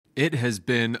It has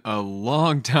been a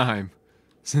long time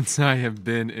since I have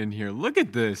been in here. Look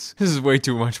at this. This is way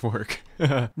too much work.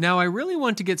 Now, I really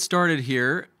want to get started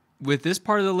here with this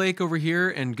part of the lake over here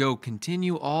and go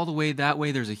continue all the way that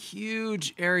way. There's a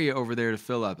huge area over there to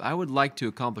fill up. I would like to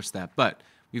accomplish that, but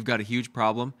we've got a huge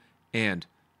problem, and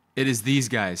it is these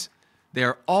guys. They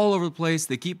are all over the place.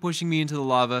 They keep pushing me into the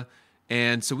lava,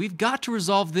 and so we've got to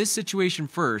resolve this situation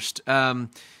first.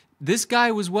 This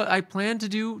guy was what I planned to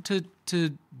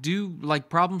do, like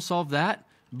problem solve that,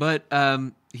 but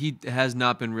he has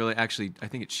not been really. Actually, I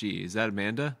think it's she. Is that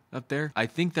Amanda up there? I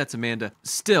think that's Amanda.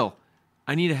 Still,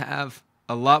 I need to have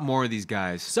a lot more of these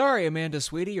guys. Sorry, Amanda,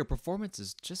 sweetie, your performance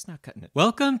is just not cutting it.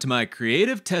 Welcome to my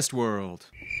creative test world.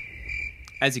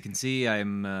 As you can see,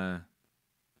 I'm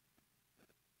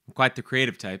quite the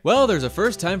creative type. Well, there's a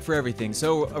first time for everything,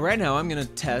 so right now I'm gonna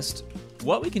test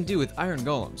what we can do with iron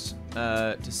golems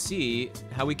to see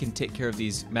how we can take care of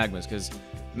these magmas, because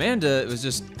Amanda was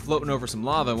just floating over some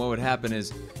lava, and what would happen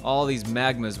is all these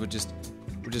magmas would just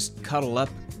cuddle up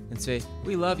and say,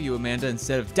 "We love you, Amanda,"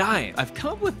 instead of dying. I've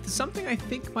come up with something I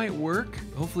think might work.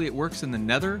 Hopefully it works in the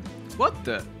nether. What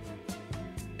the?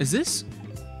 Is this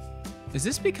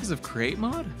because of create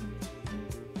mod?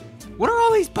 What are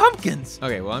all these pumpkins?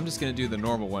 Okay, well, I'm just gonna do the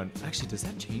normal one. Actually, does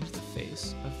that change the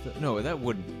face of the... No, that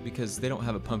wouldn't, because they don't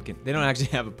have a pumpkin. They don't actually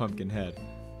have a pumpkin head.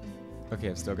 Okay,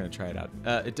 I'm still gonna try it out.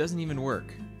 It doesn't even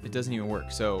work. It doesn't even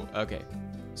work, so, okay.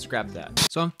 Scrap that.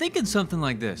 So I'm thinking something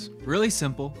like this. Really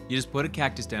simple. You just put a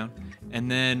cactus down,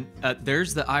 and then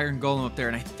there's the iron golem up there,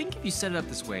 and I think if you set it up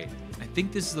this way, I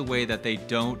think this is the way that they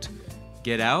don't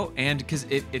get out, and because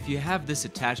if you have this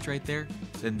attached right there,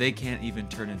 then they can't even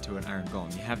turn into an iron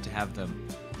golem. You have to have them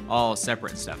all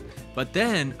separate and stuff. But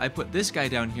then I put this guy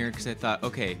down here because I thought,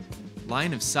 okay,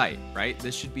 line of sight, right?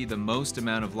 This should be the most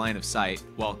amount of line of sight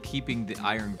while keeping the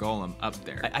iron golem up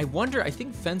there. I wonder, I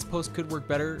think fence posts could work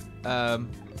better,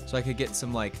 so I could get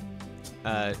some like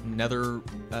nether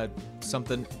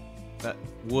something,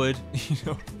 wood, you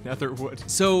know, nether wood.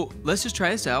 So let's just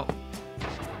try this out.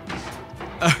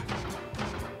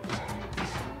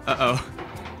 Uh-oh.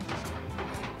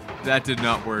 That did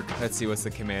not work. Let's see, what's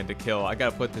the command to kill? I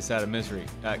gotta put this out of misery.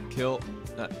 Kill,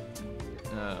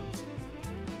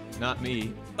 not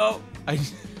me. Oh,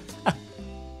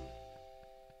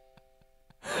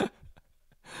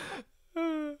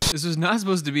 This was not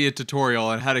supposed to be a tutorial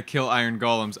on how to kill iron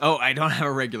golems. Oh, I don't have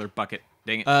a regular bucket.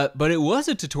 Dang it. But it was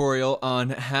a tutorial on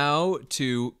how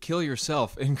to kill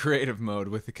yourself in creative mode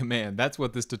with the command. That's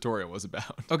what this tutorial was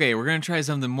about. Okay, we're gonna try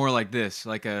something more like this,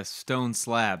 like a stone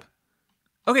slab.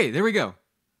 Okay, there we go.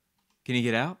 Can you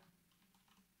get out?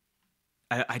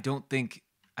 I don't think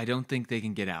they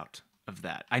can get out of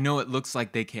that. I know it looks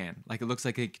like they can. Like it looks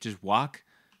like they could just walk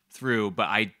through, but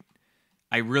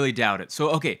I really doubt it. So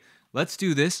okay, let's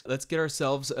do this. Let's get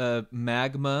ourselves a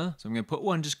magma. So I'm gonna put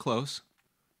one just close.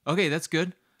 Okay, that's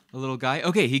good. A little guy.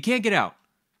 Okay, he can't get out.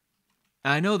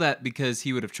 I know that because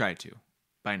he would have tried to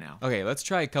by now. Okay, let's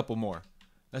try a couple more.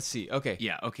 Let's see. Okay.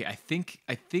 Yeah, okay. I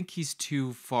think he's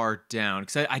too far down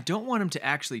because I don't want him to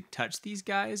actually touch these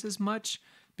guys as much,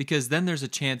 because then there's a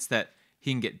chance that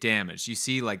he can get damaged. You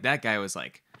see, like that guy was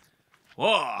like,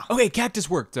 whoa. Okay, cactus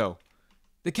worked though.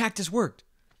 The cactus worked.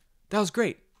 That was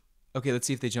great. Okay, let's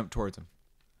see if they jump towards him.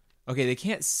 Okay, they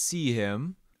can't see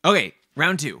him. Okay,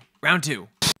 round two.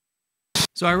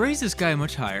 So I raised this guy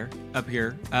much higher up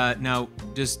here. Now,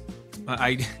 just,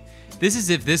 this is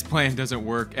if this plan doesn't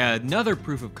work. Another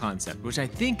proof of concept, which I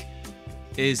think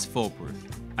is foolproof.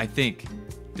 I think.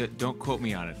 Don't quote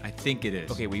me on it. I think it is.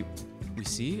 Okay, we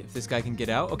see if this guy can get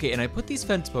out. Okay, and I put these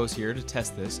fence posts here to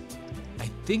test this. I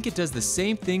think it does the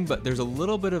same thing, but there's a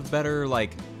little bit of better,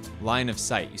 like, line of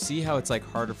sight. You see how it's like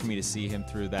harder for me to see him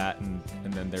through that, and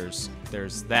then there's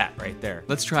that right there.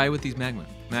 Let's try with these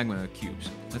magma cubes.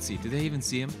 Let's see, do they even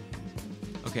see him?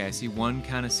 Okay, I see one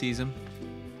kind of sees him.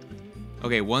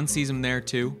 Okay, one sees him there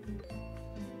too.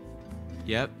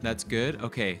 Yep, that's good.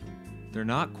 Okay, they're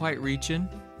not quite reaching.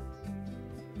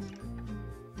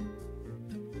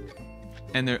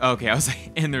 And they're, okay, I was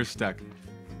like, and they're stuck.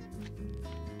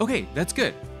 Okay, that's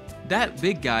good. That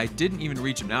big guy didn't even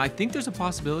reach him. Now, I think there's a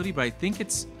possibility, but I think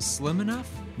it's slim enough.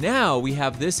 Now we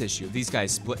have this issue, these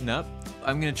guys splitting up.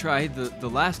 I'm gonna try the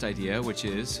last idea, which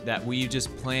is that we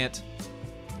just plant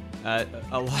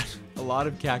a lot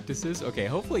of cactuses. Okay,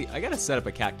 hopefully, I gotta set up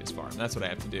a cactus farm. That's what I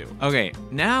have to do. Okay,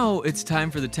 now it's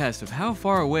time for the test of how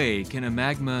far away can a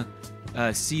magma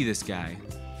see this guy.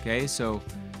 Okay, so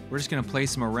we're just gonna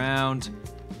place him around,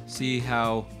 see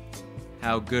how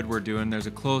good we're doing. There's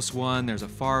a close one, there's a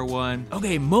far one.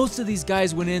 Okay, most of these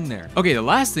guys went in there. Okay, the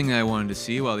last thing I wanted to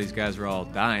see while these guys were all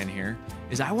dying here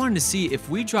is I wanted to see if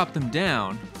we drop them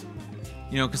down,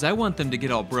 you know, because I want them to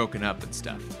get all broken up and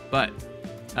stuff. But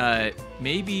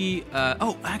maybe,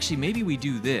 oh, actually, maybe we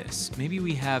do this. Maybe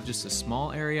we have just a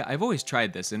small area. I've always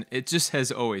tried this, and it just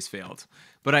has always failed.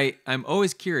 But I'm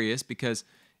always curious, because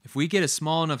if we get a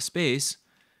small enough space,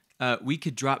 we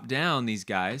could drop down these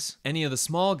guys. Any of the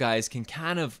small guys can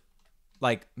kind of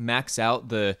like max out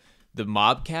the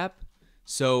mob cap.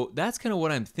 So that's kind of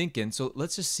what I'm thinking. So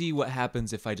let's just see what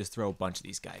happens if I just throw a bunch of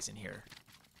these guys in here.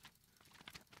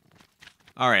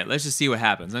 All right, let's just see what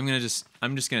happens.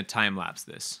 I'm just gonna time lapse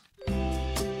this.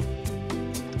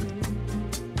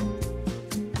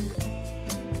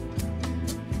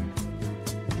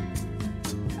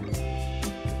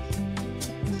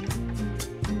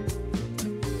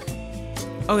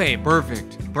 Okay,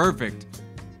 perfect.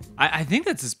 I think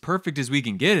that's as perfect as we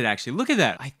can get it, actually. Look at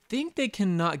that. I think they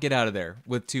cannot get out of there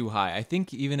with too high. I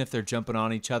think even if they're jumping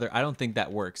on each other, I don't think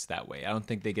that works that way. I don't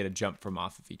think they get a jump from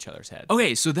off of each other's head.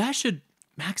 Okay, so that should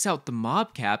max out the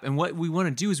mob cap. And what we want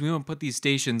to do is we want to put these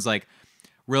stations like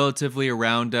relatively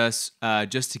around us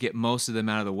just to get most of them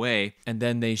out of the way. And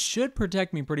then they should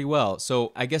protect me pretty well.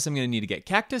 So I guess I'm going to need to get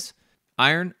cactus,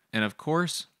 iron, and of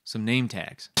course, some name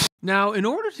tags. Now, in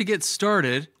order to get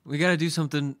started, we got to do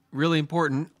something really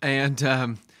important, and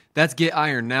that's get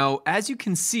iron. Now, as you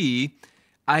can see,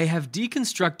 I have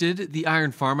deconstructed the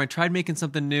iron farm. I tried making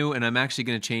something new, and I'm actually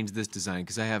going to change this design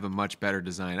because I have a much better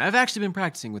design. I've actually been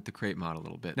practicing with the crate mod a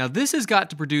little bit. Now, this has got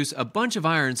to produce a bunch of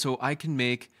iron so I can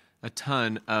make a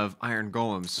ton of iron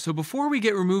golems. So before we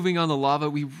get removing on the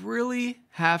lava, we really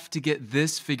have to get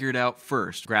this figured out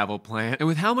first. Gravel plant. And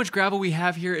with how much gravel we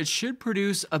have here, it should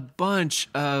produce a bunch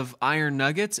of iron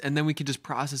nuggets, and then we can just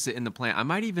process it in the plant. I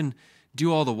might even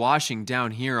do all the washing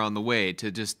down here on the way to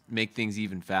just make things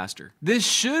even faster. This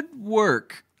should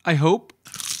work, I hope.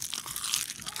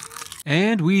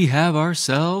 And we have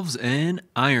ourselves an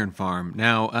iron farm.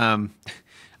 Now,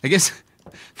 I guess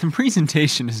the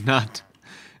presentation is not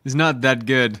that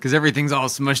good because everything's all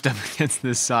smushed up against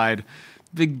this side.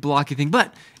 Big blocky thing,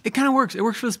 but it kind of works. It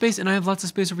works for the space, and I have lots of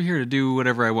space over here to do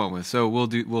whatever I want with. So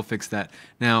we'll fix that.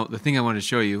 Now, the thing I wanted to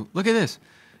show you, look at this.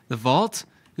 The vault,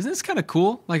 isn't this kind of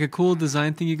cool? Like a cool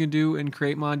design thing you can do in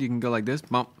Create Mod. You can go like this,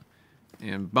 bump,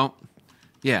 and bump.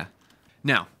 Yeah.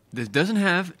 Now, this doesn't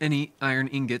have any iron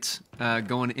ingots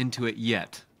going into it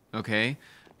yet, okay?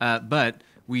 But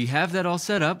we have that all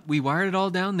set up. We wired it all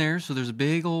down there, so there's a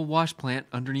big old wash plant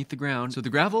underneath the ground. So the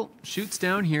gravel shoots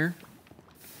down here,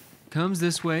 comes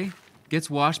this way, gets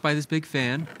washed by this big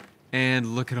fan,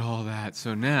 and look at all that.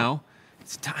 So now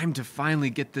it's time to finally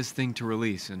get this thing to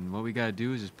release. And what we gotta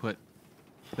do is just put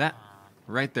that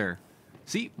right there.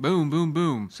 See, boom, boom,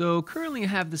 boom. So currently I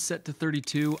have this set to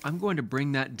 32. I'm going to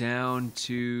bring that down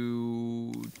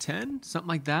to 10, something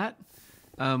like that.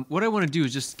 What I want to do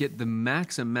is just get the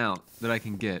max amount that I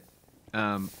can get.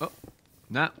 Oh,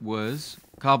 that was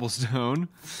cobblestone.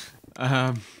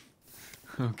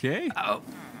 Okay. Oh,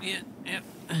 yeah.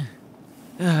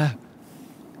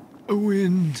 A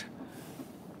wind.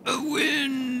 A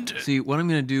wind. See, what I'm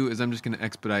going to do is I'm just going to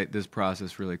expedite this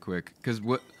process really quick. Because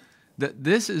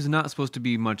this is not supposed to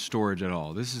be much storage at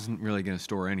all. This isn't really going to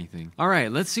store anything. All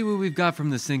right, let's see what we've got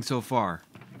from this thing so far.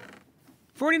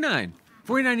 49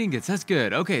 ingots, that's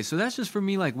good. Okay, so that's just for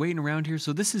me like waiting around here.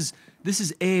 So this is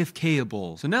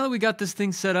AFK-able. So now that we got this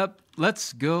thing set up,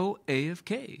 let's go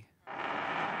AFK.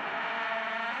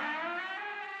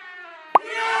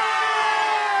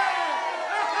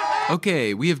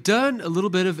 Okay, we have done a little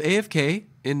bit of AFK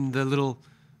in the little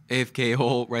AFK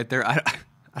hole right there.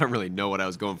 I don't really know what I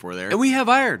was going for there. And we have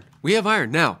iron. We have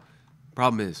iron. Now,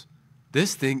 problem is,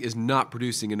 this thing is not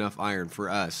producing enough iron for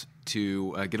us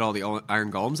to get all the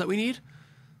iron golems that we need.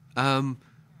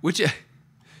 Which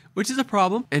is a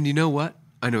problem. And you know what?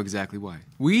 I know exactly why.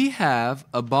 We have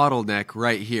a bottleneck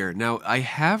right here. Now, I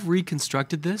have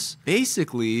reconstructed this.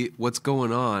 Basically, what's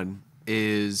going on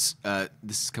is,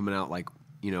 this is coming out like,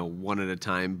 one at a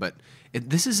time, but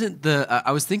this isn't the,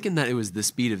 I was thinking that it was the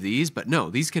speed of these, but no,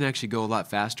 these can actually go a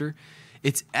lot faster.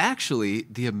 It's actually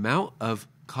the amount of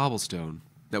cobblestone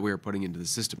that we are putting into the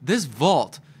system. This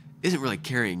vault isn't really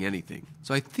carrying anything.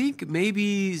 So I think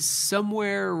maybe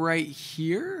somewhere right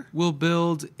here, we'll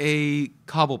build a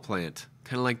cobble plant,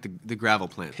 kind of like the gravel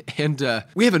plant. And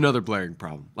we have another blaring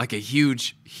problem, like a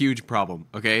huge, huge problem,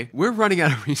 okay? We're running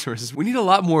out of resources. We need a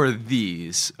lot more of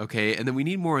these, okay? And then we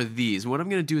need more of these. And what I'm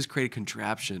gonna do is create a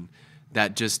contraption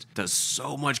that just does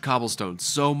so much cobblestone,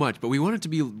 so much, but we want it to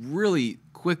be really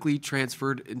quickly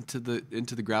transferred into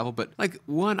the gravel. But like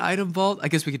one item vault, I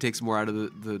guess we could take some more out of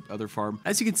the other farm.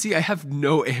 As you can see, I have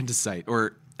no andesite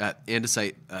or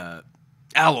andesite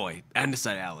Alloy.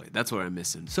 Andesite alloy. That's what I'm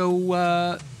missing. So,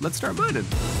 let's start mining.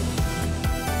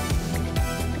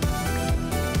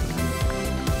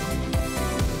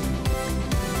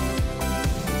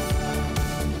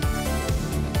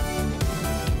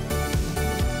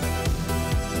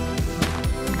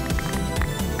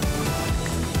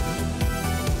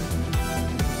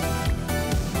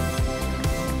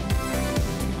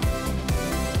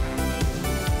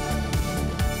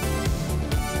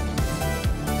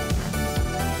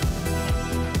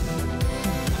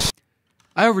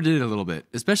 I overdid it a little bit,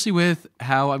 especially with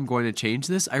how I'm going to change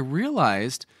this. I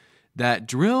realized that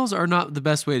drills are not the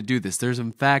best way to do this. There's,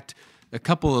 in fact, a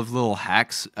couple of little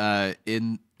hacks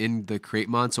in the Create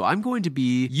mod. So I'm going to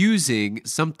be using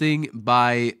something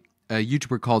by a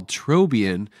YouTuber called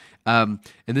Trobian. And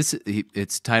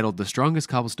it's titled The Strongest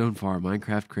Cobblestone Farm,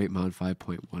 Minecraft Create Mod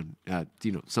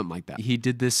 5.1. Something like that. He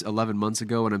did this 11 months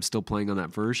ago, and I'm still playing on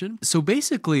that version. So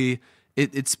basically,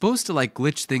 it's supposed to like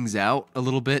glitch things out a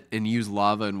little bit and use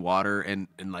lava and water and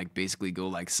like basically go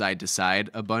like side to side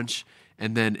a bunch.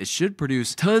 And then it should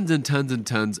produce tons and tons and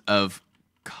tons of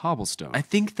cobblestone. I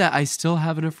think that I still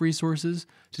have enough resources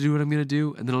to do what I'm going to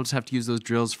do. And then I'll just have to use those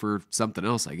drills for something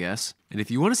else, I guess. And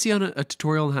if you want to see on a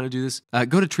tutorial on how to do this,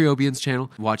 go to Trobian's channel,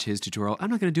 watch his tutorial.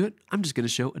 I'm not going to do it. I'm just going to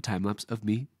show a time lapse of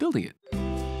me building it.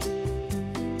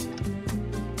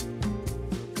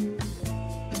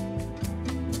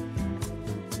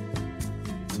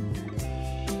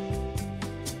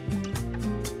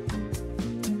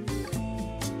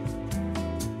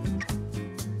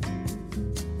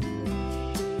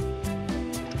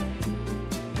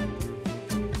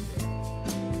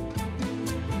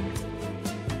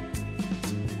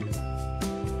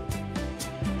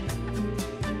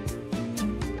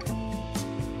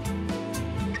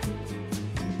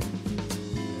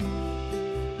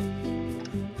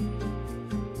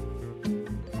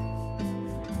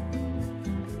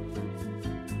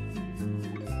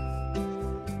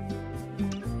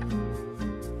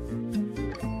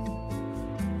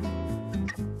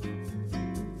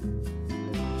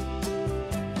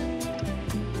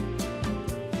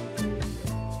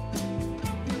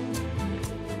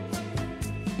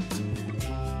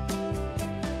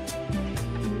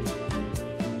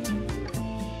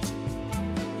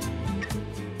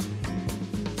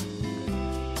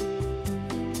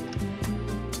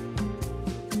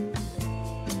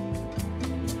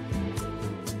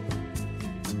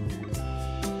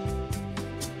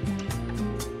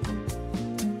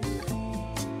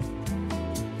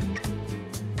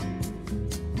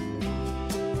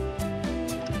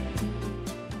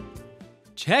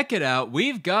 Check it out,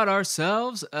 we've got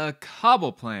ourselves a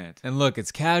cobble plant. And look,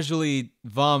 it's casually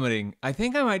vomiting. I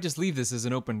think I might just leave this as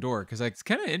an open door because it's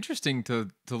kind of interesting to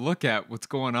look at what's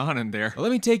going on in there. Well,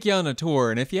 let me take you on a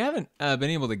tour, and if you haven't been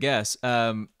able to guess,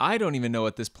 I don't even know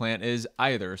what this plant is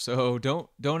either, so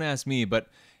don't ask me, but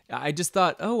I just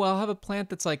thought, oh, I'll have a plant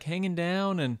that's like hanging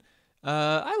down, and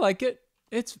I like it.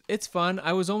 It's fun.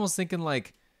 I was almost thinking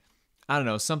like, I don't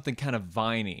know, something kind of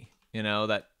viney,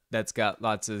 that's got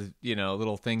lots of,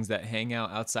 little things that hang out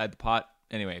outside the pot.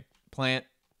 Anyway, plant,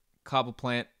 cobble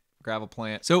plant, gravel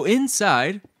plant. So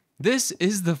inside, this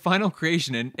is the final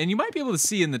creation. And you might be able to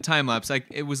see in the time lapse, like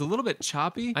it was a little bit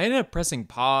choppy. I ended up pressing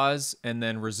pause and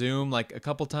then resume like a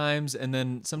couple times. And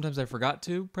then sometimes I forgot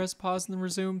to press pause and then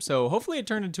resume. So hopefully it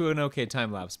turned into an okay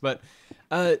time lapse. But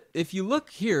if you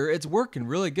look here, it's working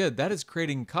really good. That is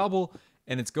creating cobble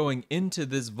and it's going into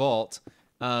this vault.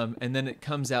 And then it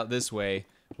comes out this way,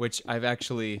 which I've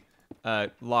actually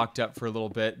locked up for a little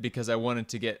bit because I wanted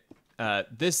to get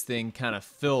this thing kind of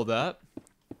filled up.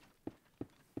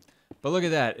 But look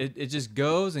at that. It just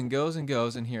goes and goes and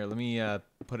goes. And here, let me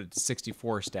put it to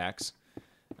 64 stacks.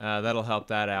 That'll help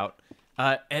that out.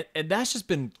 And that's just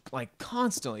been like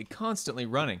constantly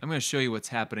running. I'm going to show you what's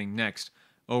happening next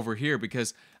over here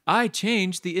because I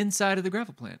changed the inside of the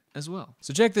gravel plant as well.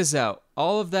 So check this out.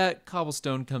 All of that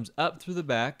cobblestone comes up through the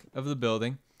back of the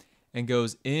building and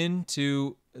goes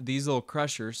into these little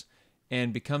crushers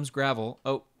and becomes gravel.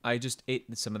 Oh, I just ate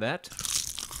some of that.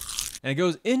 And it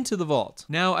goes into the vault.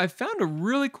 Now, I've found a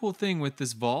really cool thing with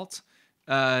this vault.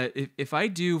 If I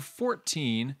do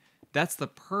 14, that's the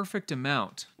perfect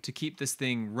amount to keep this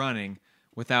thing running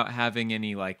without having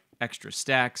any like extra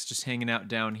stacks just hanging out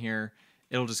down here.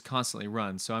 It'll just constantly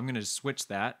run. So I'm gonna switch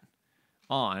that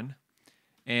on.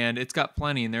 And it's got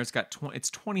plenty in there. It's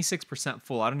 26%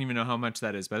 full. I don't even know how much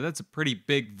that is, but that's a pretty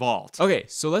big vault. Okay,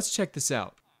 so let's check this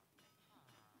out.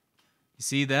 You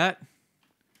see that?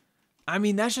 I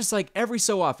mean, that's just like every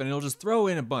so often, it'll just throw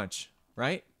in a bunch,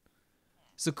 right?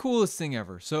 It's the coolest thing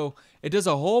ever. So it does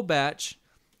a whole batch.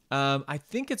 I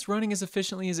think it's running as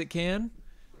efficiently as it can.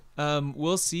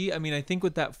 We'll see. I mean, I think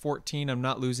with that 14, I'm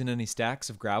not losing any stacks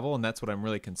of gravel, and that's what I'm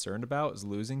really concerned about, is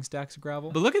losing stacks of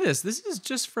gravel. But look at this. This is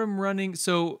just from running.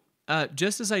 So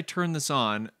just as I turned this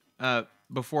on,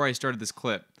 before I started this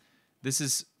clip, this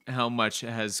is how much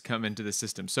has come into the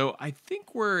system. So I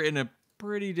think we're in a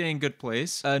pretty dang good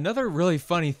place. Another really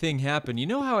funny thing happened. You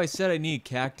know how I said I need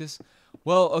cactus?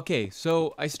 Well, okay,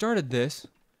 so I started this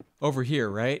over here,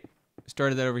 right?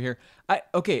 Started that over here. I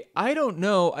don't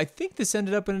know. I think this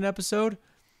ended up in an episode,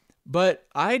 but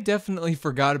I definitely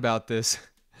forgot about this.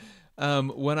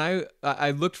 When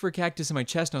I looked for cactus in my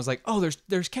chest, and I was like, oh,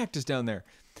 there's cactus down there.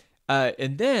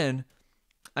 And then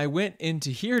I went into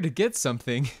here to get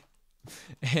something,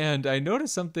 and I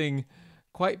noticed something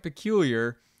quite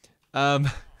peculiar.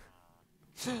 I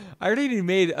already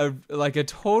made a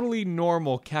totally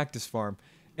normal cactus farm,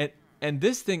 and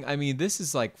this thing, I mean, this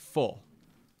is like full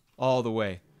all the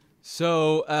way.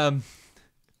 So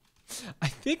I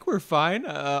think we're fine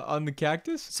on the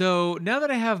cactus. So now that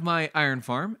I have my iron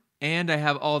farm and I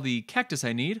have all the cactus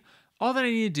I need, all that I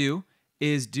need to do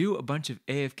is do a bunch of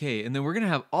AFK, and then we're gonna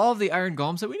have all the iron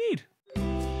golems that we need.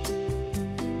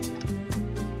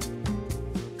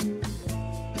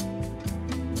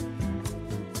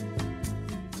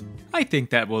 I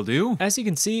think that will do. As you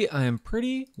can see, I am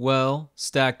pretty well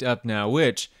stacked up now,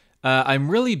 which I'm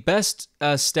really best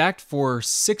stacked for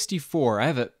 64. I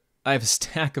have a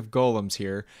stack of golems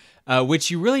here, which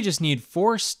you really just need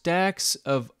 4 stacks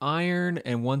of iron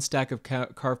and 1 stack of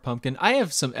carved pumpkin. I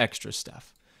have some extra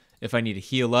stuff if I need to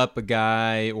heal up a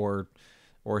guy or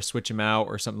switch him out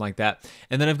or something like that.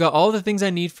 And then I've got all the things I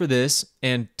need for this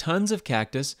and tons of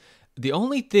cactus. The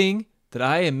only thing that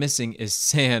I am missing is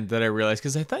sand, that I realized,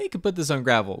 because I thought you could put this on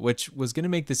gravel, which was going to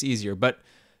make this easier, but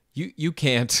you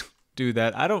can't do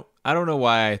that. I don't know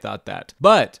why I thought that.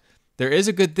 But there is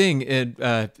a good thing,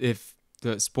 if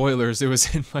the spoilers, it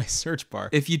was in my search bar.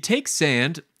 If you take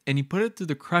sand and you put it through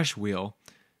the crush wheel,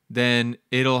 then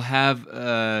it'll have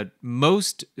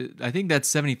most, I think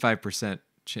that's 75%,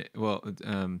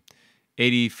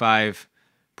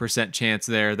 85% chance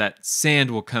there that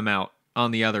sand will come out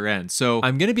on the other end. So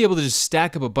I'm going to be able to just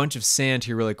stack up a bunch of sand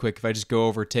here really quick if I just go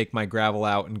over, take my gravel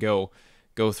out, and go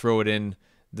throw it in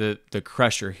the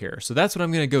crusher here. So that's what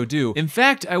I'm going to go do. In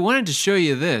fact, I wanted to show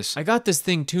you this. I got this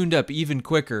thing tuned up even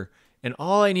quicker, and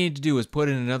all I needed to do was put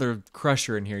in another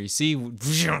crusher in here. You see,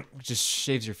 it just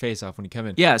shaves your face off when you come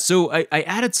in. Yeah, so I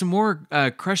added some more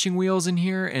crushing wheels in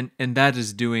here, and that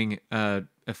is doing a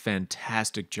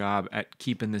fantastic job at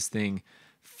keeping this thing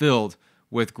filled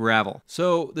with gravel.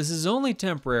 So this is only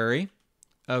temporary,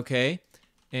 okay?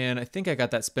 And I think I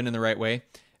got that spinning the right way.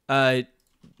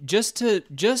 Just to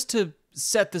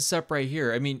set this up right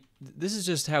here, I mean, this is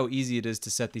just how easy it is to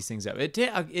set these things up.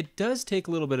 It does take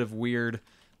a little bit of weird,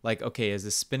 like, okay, is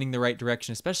this spinning the right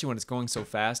direction? Especially when it's going so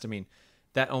fast. I mean,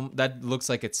 that looks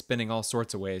like it's spinning all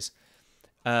sorts of ways.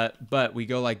 But we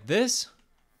go like this,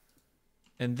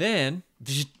 and then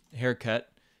haircut.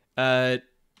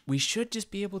 We should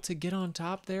just be able to get on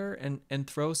top there and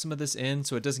throw some of this in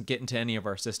so it doesn't get into any of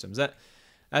our systems.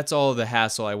 That's all the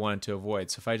hassle I wanted to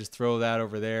avoid. So if I just throw that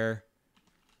over there,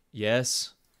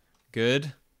 yes,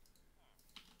 good.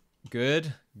 I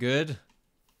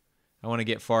want to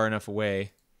get far enough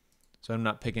away so I'm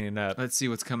not picking it up. Let's see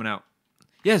what's coming out.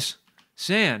 Yes,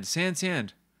 sand.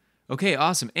 Okay,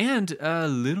 awesome. And a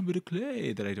little bit of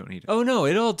clay that I don't need. Oh no,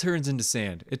 it all turns into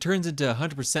sand. It turns into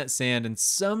 100% sand, and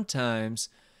sometimes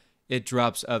it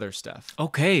drops other stuff.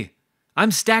 Okay,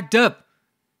 I'm stacked up.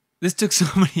 This took so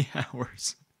many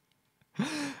hours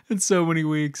and so many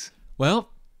weeks. Well,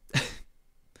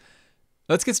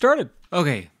 let's get started.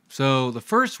 Okay, so the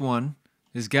first one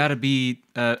has got to be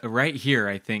right here,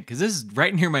 I think, because this is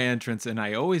right near my entrance, and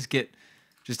I always get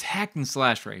just hacked and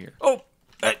slashed right here. Oh,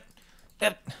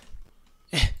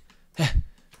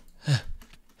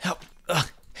 help.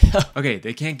 Okay,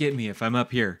 they can't get me if I'm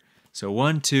up here. So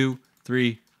 1, 2,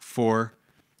 3, 4,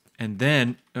 and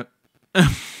then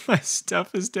my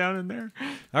stuff is down in there.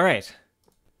 All right,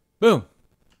 boom,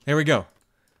 there we go.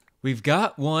 We've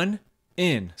got one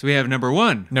in. So we have number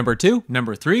 1, number 2,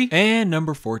 number 3, and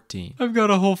number 14. I've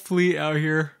got a whole fleet out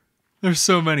here. There's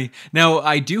so many. Now,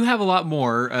 I do have a lot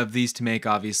more of these to make,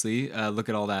 obviously. Look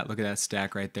at all that. Look at that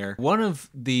stack right there. One of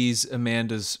these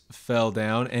Amandas fell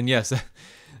down, and yes,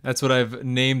 that's what I've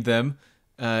named them.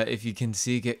 If you can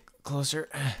see, get closer.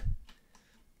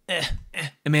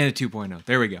 Amanda 2.0.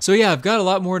 There we go. So yeah, I've got a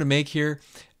lot more to make here,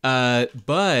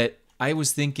 but I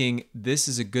was thinking this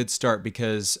is a good start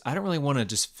because I don't really want to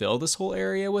just fill this whole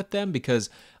area with them because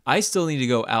I still need to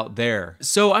go out there.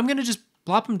 So I'm going to just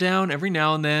plop them down every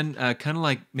now and then, kind of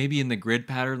like maybe in the grid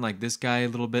pattern, like this guy a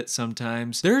little bit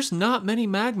sometimes. There's not many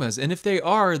magmas, and if they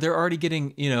are, they're already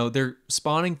getting, they're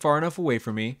spawning far enough away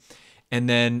from me, and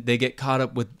then they get caught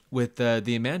up with the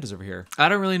Amandas over here. I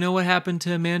don't really know what happened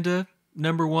to Amanda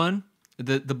number 1.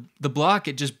 The block,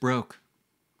 it just broke.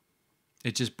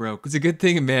 It just broke. It's a good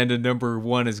thing Amanda number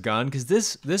 1 is gone, because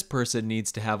this person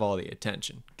needs to have all the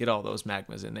attention. Get all those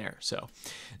magmas in there. So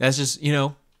that's just,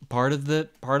 part of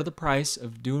the price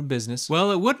of doing business.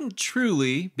 Well, it wouldn't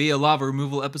truly be a lava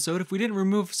removal episode if we didn't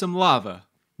remove some lava,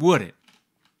 would it?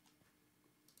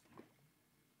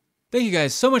 Thank you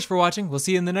guys so much for watching. We'll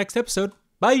see you in the next episode.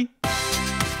 Bye!